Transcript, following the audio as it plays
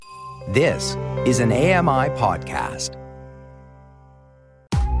This is an AMI podcast.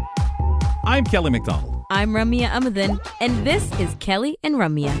 I'm Kelly McDonald. I'm Ramya Amadin, and this is Kelly and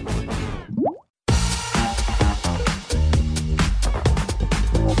Ramya.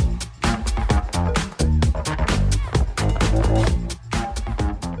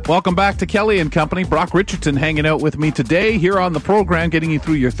 Welcome back to Kelly and Company. Brock Richardson hanging out with me today here on the program, getting you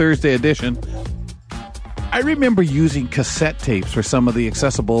through your Thursday edition. I remember using cassette tapes for some of the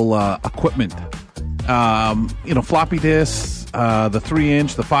accessible equipment. Floppy disks, the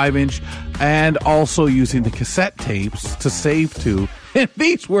 3-inch, the 5-inch, and also using the cassette tapes to save to. And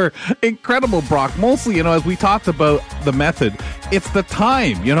these were incredible, Brock. Mostly, as we talked about the method, it's the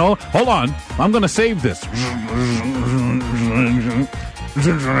time, Hold on, I'm going to save this.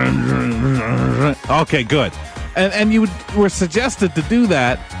 Okay, good. And you were suggested to do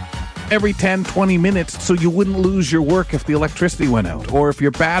that every 10, 20 minutes so you wouldn't lose your work if the electricity went out or if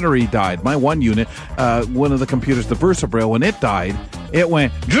your battery died. My one unit, one of the computers, the Versabraille, when it died, it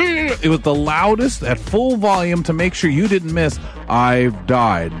went, it was the loudest at full volume to make sure you didn't miss, I've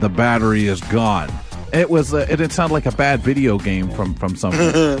died, the battery is gone. It was. It sounded like a bad video game from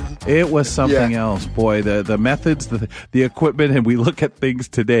something. It was something else, boy. The methods, the equipment, and we look at things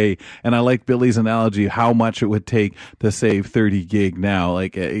today. And I like Billy's analogy, how much it would take to save 30 gig now,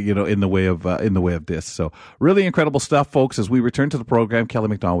 in the way of discs. So really incredible stuff, folks. As we return to the program, Kelly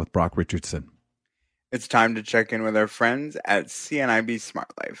McDonald with Brock Richardson. It's time to check in with our friends at CNIB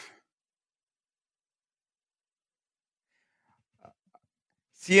Smart Life.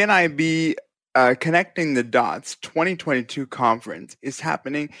 CNIB. Connecting the Dots 2022 conference is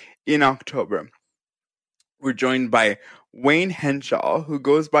happening in October. We're joined by Wayne Henshaw, who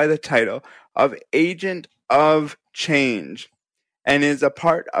goes by the title of Agent of Change and is a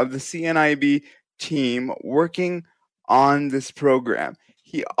part of the CNIB team working on this program.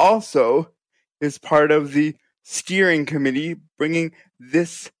 He also is part of the steering committee bringing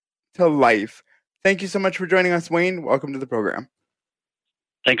this to life. Thank you so much for joining us, Wayne. Welcome to the program.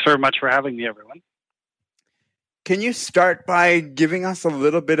 Thanks very much for having me, everyone. Can you start by giving us a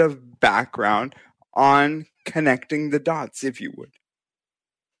little bit of background on Connecting the Dots, if you would?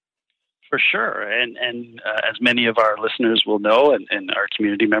 For sure. And as many of our listeners will know, and our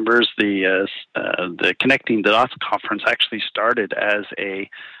community members, the Connecting the Dots conference actually started as the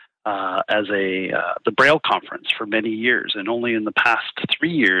Braille conference for many years, and only in the past 3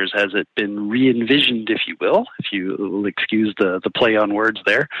 years has it been re-envisioned, if you will excuse the play on words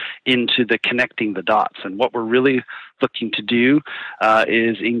there, into the Connecting the Dots. And what we're really looking to do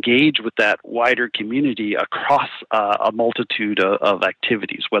is engage with that wider community across a multitude of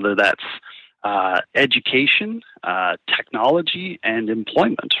activities, whether that's education, technology, and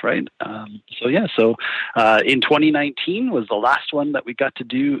employment, right? So in 2019 was the last one that we got to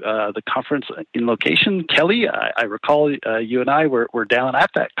do the conference in location. Kelly, I recall you and I were down at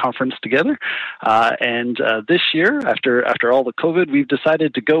that conference together. And this year, after all the COVID, we've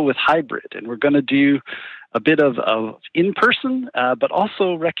decided to go with hybrid, and we're going to do a bit of in-person, but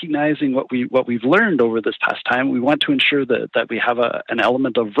also recognizing what we've learned over this past time. We want to ensure that we have an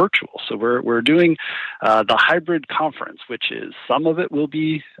element of virtual. So we're doing the hybrid conference, which is some of it will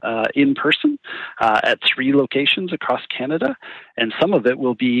be in person at 3 locations across Canada, and some of it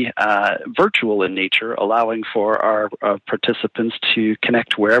will be virtual in nature, allowing for our participants to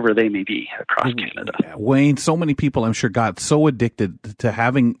connect wherever they may be across Canada. Wayne, so many people, I'm sure, got so addicted to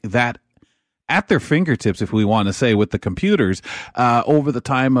having that at their fingertips, if we want to say, with the computers over the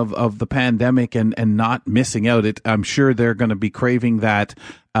time of the pandemic and not missing out. I'm sure they're going to be craving that,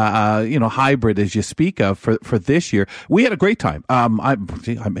 hybrid as you speak of for this year. We had a great time. I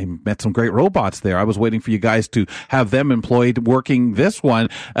met some great robots there. I was waiting for you guys to have them employed working this one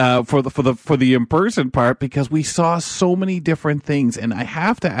for the in-person part, because we saw so many different things. And I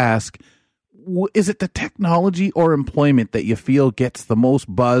have to ask, is it the technology or employment that you feel gets the most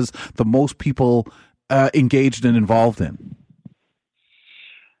buzz, the most people engaged and involved in?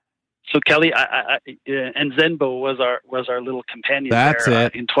 So Kelly, and Zenbo was our little companion That's there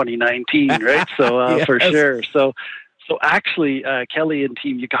it. In 2019, right? So yes. For sure. So actually, Kelly and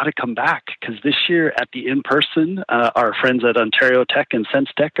team, you got to come back, because this year at the in-person, our friends at Ontario Tech and Sense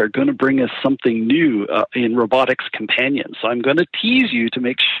Tech are going to bring us something new in robotics companion. So I'm going to tease you to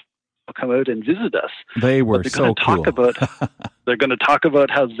make sure come out and visit us. They were so cool. They're going to talk about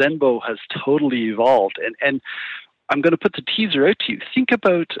how Zenbo has totally evolved. And I'm going to put the teaser out to you. Think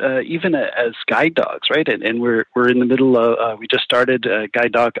about even as guide dogs, right? And we're in the middle of, we just started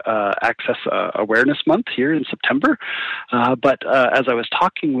Guide Dog Access Awareness Month here in September. But as I was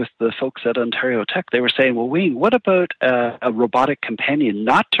talking with the folks at Ontario Tech, they were saying, well, Wayne, what about a robotic companion,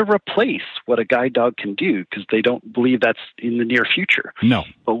 not to replace what a guide dog can do, because they don't believe that's in the near future. No.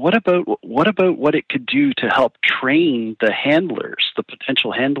 But what about what it could do to help train the handlers, the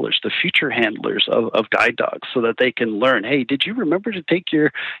potential handlers, the future handlers of guide dogs, so that they can learn, hey, did you remember to take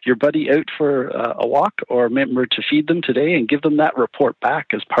your buddy out for a walk, or remember to feed them today, and give them that report back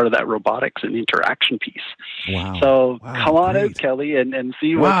as part of that robotics and interaction piece. Wow. So come on great. out, Kelly, and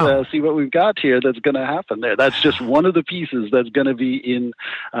see what we've got here that's going to happen there. That's just one of the pieces that's going to be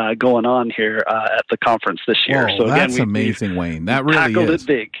going on here at the conference this year. Whoa, so again, that's amazing, Wayne. That really tackled is. it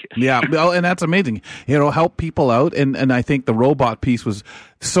big. Yeah, well, and that's amazing. Help people out, and I think the robot piece was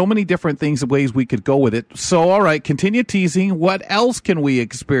so many different things, ways we could go with it. So, all right, continue teasing. What else can we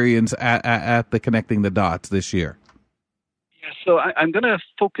experience at the Connecting the Dots this year? So I'm going to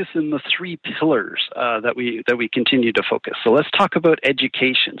focus in the three pillars that we continue to focus. So let's talk about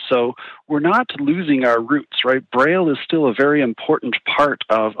education. So we're not losing our roots, right? Braille is still a very important part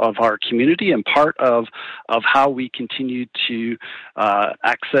of our community and part of how we continue to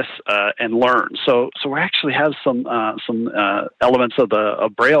access and learn. So we actually have some elements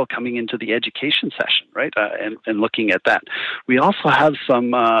of Braille coming into the education session, right? And looking at that. We also have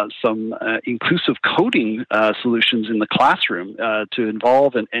some inclusive coding solutions in the classroom to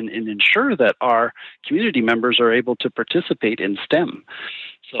involve and ensure that our community members are able to participate in STEM.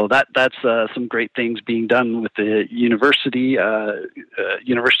 So that's some great things being done with the University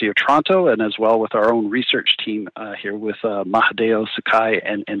of Toronto, and as well with our own research team here with Mahadeo Sakai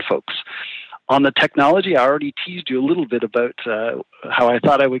and folks. On the technology, I already teased you a little bit about how I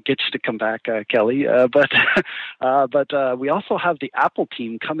thought I would get you to come back, Kelly. But we also have the Apple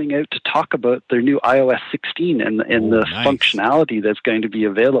team coming out to talk about their new iOS 16 and the functionality that's going to be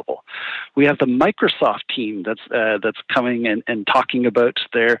available. We have the Microsoft team that's coming and talking about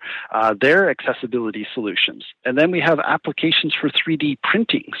their accessibility solutions. And then we have applications for 3D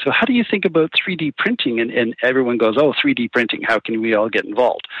printing. So how do you think about 3D printing? And everyone goes, oh, 3D printing, how can we all get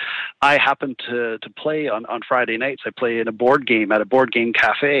involved? I happen to play on Friday nights. I play in a board game at a board game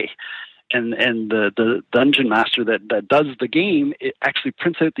cafe. And the dungeon master that does the game, it actually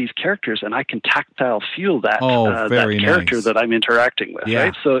prints out these characters, and I can tactile feel that that character nice. that I'm interacting with. Yeah.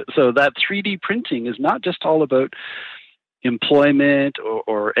 Right. So that 3D printing is not just all about employment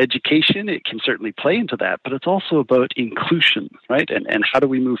or education. It can certainly play into that, but it's also about inclusion, right? And how do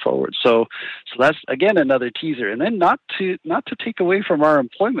we move forward? So that's again another teaser. And then not to take away from our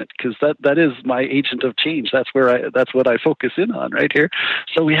employment, because that is my agent of change. That's what I focus in on right here.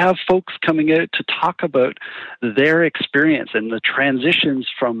 So we have folks coming out to talk about their experience and the transitions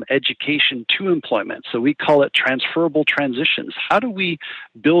from education to employment. So we call it transferable transitions. How do we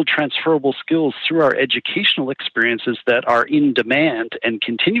build transferable skills through our educational experiences that are in demand and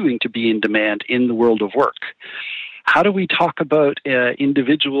continuing to be in demand in the world of work? How do we talk about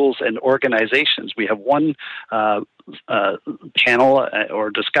individuals and organizations? We have one panel or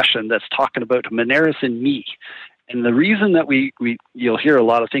discussion that's talking about Moneris and me. And the reason that you'll hear a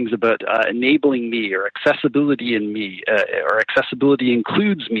lot of things about enabling me or accessibility in me or accessibility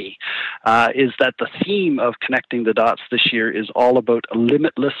includes me is that the theme of Connecting the Dots this year is all about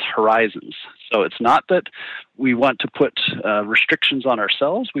limitless horizons. So it's not that we want to put restrictions on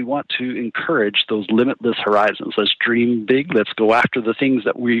ourselves. We want to encourage those limitless horizons. Let's dream big. Let's go after the things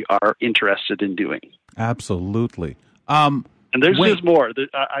that we are interested in doing. Absolutely. And there's more.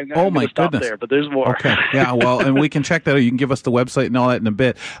 I'm going to stop there, but there's more. Okay. Yeah, well, and we can check that out. You can give us the website and all that in a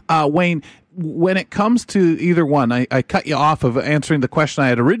bit. Wayne, when it comes to either one, I cut you off of answering the question I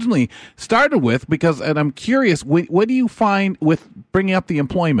had originally started with, and I'm curious, what do you find with bringing up the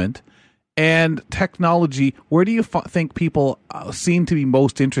employment and technology? Where do you think people seem to be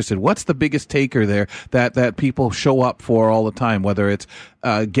most interested? What's the biggest taker there that people show up for all the time, whether it's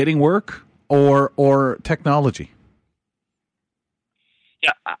getting work or technology?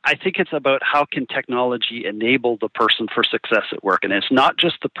 Yeah, I think it's about how can technology enable the person for success at work. And it's not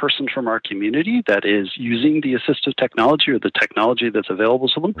just the person from our community that is using the assistive technology or the technology that's available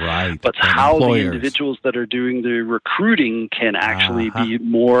to them, right, but how the individuals that are doing the recruiting can actually be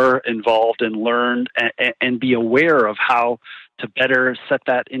more involved and learn and be aware of how to better set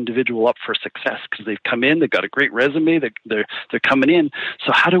that individual up for success, because they've come in, they've got a great resume, they're coming in.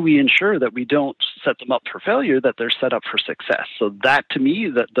 So how do we ensure that we don't set them up for failure, that they're set up for success? So that, to me,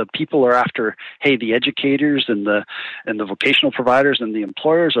 that the people are after, hey, the educators and the vocational providers and the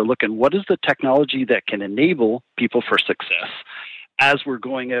employers are looking, what is the technology that can enable people for success as we're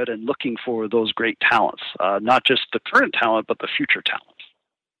going out and looking for those great talents, not just the current talent, but the future talent.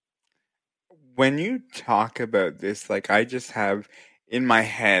 When you talk about this, like, I just have in my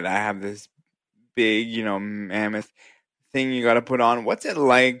head, I have this big, mammoth thing you got to put on. What's it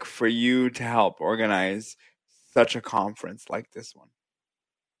like for you to help organize such a conference like this one?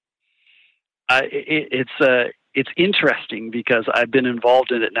 It's interesting because I've been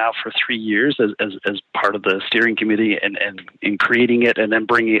involved in it now for 3 years as part of the steering committee and in creating it and then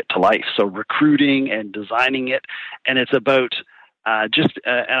bringing it to life. So recruiting and designing it, and it's about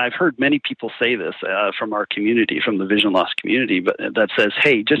and I've heard many people say this from our community, from the vision loss community, but that says,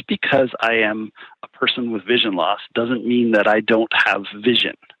 hey, just because I am a person with vision loss doesn't mean that I don't have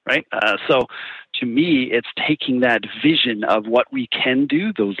vision, right? So to me, it's taking that vision of what we can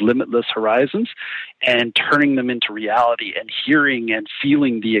do, those limitless horizons, and turning them into reality and hearing and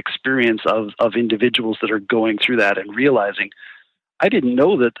feeling the experience of individuals that are going through that and realizing, I didn't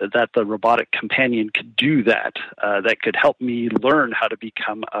know that the robotic companion could do that, that could help me learn how to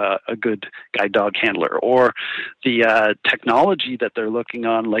become a good guide dog handler. Or the technology that they're looking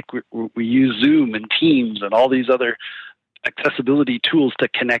on, like we use Zoom and Teams and all these other accessibility tools to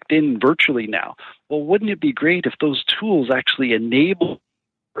connect in virtually now. Well, wouldn't it be great if those tools actually enable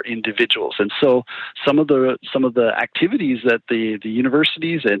for individuals? And so some of the activities that the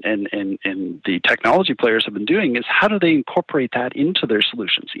universities and the technology players have been doing is, how do they incorporate that into their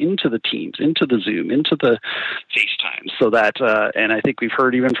solutions, into the Teams, into the Zoom, into the FaceTime, so that and I think we've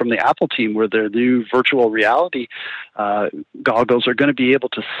heard even from the Apple team where their new virtual reality goggles are going to be able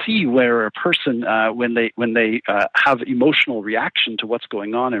to see where a person when they have emotional reaction to what's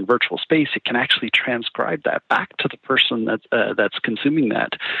going on in virtual space, it can actually transcribe that back to the person that's consuming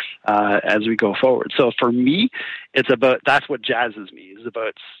that as we go forward. So for me, that's what jazzes me, is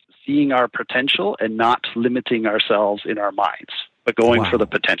about seeing our potential and not limiting ourselves in our minds, but going for the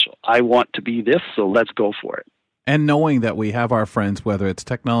potential. I want to be this, so let's go for it. And knowing that we have our friends, whether it's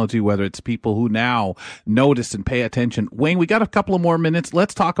technology, whether it's people who now notice and pay attention. Wayne, we got a couple of more minutes.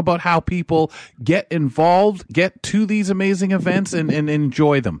 Let's talk about how people get involved, get to these amazing events, and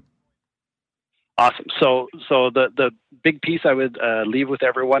enjoy them. Awesome. So the big piece I would leave with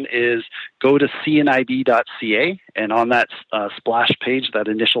everyone is go to cnib.ca, and on that splash page, that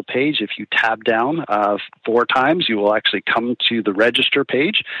initial page, if you tab down 4 times, you will actually come to the register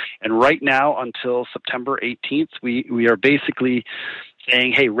page. And right now, until September 18th, we are basically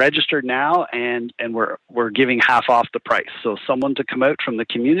saying, hey, register now, and we're giving half off the price. So someone to come out from the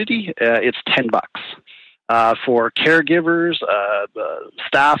community, it's $10. For caregivers,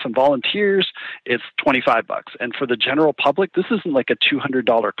 staff, and volunteers, it's $25. And for the general public, this isn't like a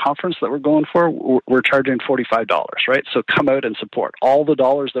 $200 conference that we're going for. We're charging $45, right? So come out and support. All the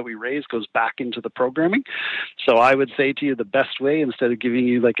dollars that we raise goes back into the programming. So I would say to you, the best way, instead of giving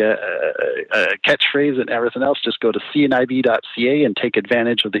you like a catchphrase and everything else, just go to cnib.ca and take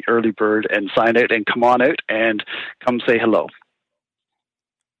advantage of the early bird and sign out and come on out and come say hello.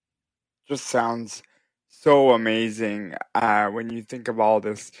 Just sounds so amazing when you think of all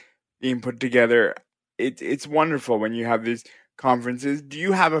this being put together. It's wonderful when you have these conferences. Do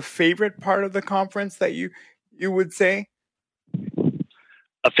you have a favorite part of the conference that you would say?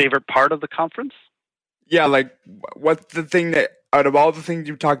 A favorite part of the conference? Yeah, like what's the thing that, out of all the things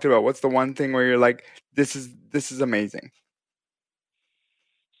you've talked about, what's the one thing where you're like, this is amazing?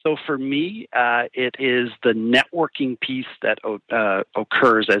 So for me, it is the networking piece that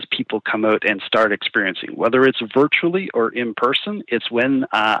occurs as people come out and start experiencing, whether it's virtually or in person. It's when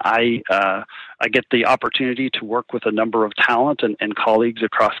I get the opportunity to work with a number of talent and colleagues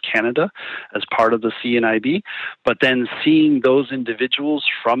across Canada as part of the CNIB, but then seeing those individuals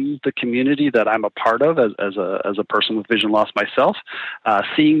from the community that I'm a part of as a person with vision loss myself,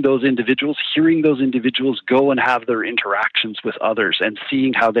 seeing those individuals, hearing those individuals go and have their interactions with others, and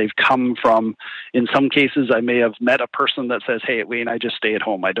seeing how they've come from, in some cases, I may have met a person that says, hey, Wayne, I just stay at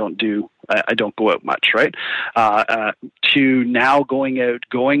home. I don't go out much, right? To now going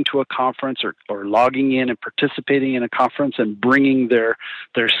to a conference or logging in and participating in a conference and bringing their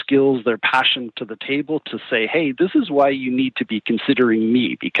skills, their passion to the table to say, hey, this is why you need to be considering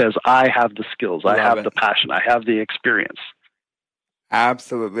me, because I have the skills, I have the passion, I have the experience.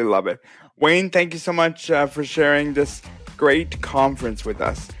 Absolutely love it. Wayne, thank you so much for sharing this great conference with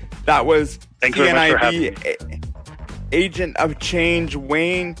us. That was Thanks very much for having me. Agent of Change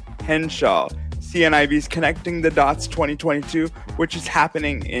Wayne Henshaw. CNIB's Connecting the Dots 2022, which is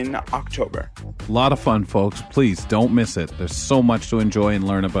happening in October. A lot of fun, folks. Please don't miss it. There's so much to enjoy and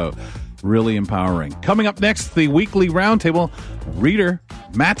learn about. Really empowering. Coming up next, the weekly roundtable. Reader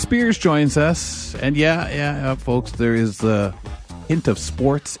Matt Spears joins us. And yeah, folks, there is a hint of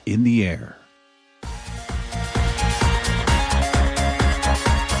sports in the air.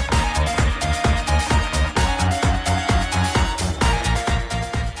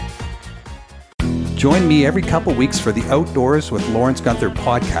 Join me every couple weeks for the Outdoors with Lawrence Gunther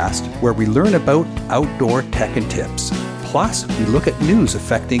podcast, where we learn about outdoor tech and tips. Plus, we look at news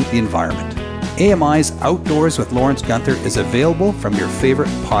affecting the environment. AMI's Outdoors with Lawrence Gunther is available from your favorite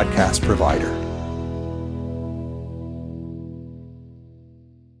podcast provider.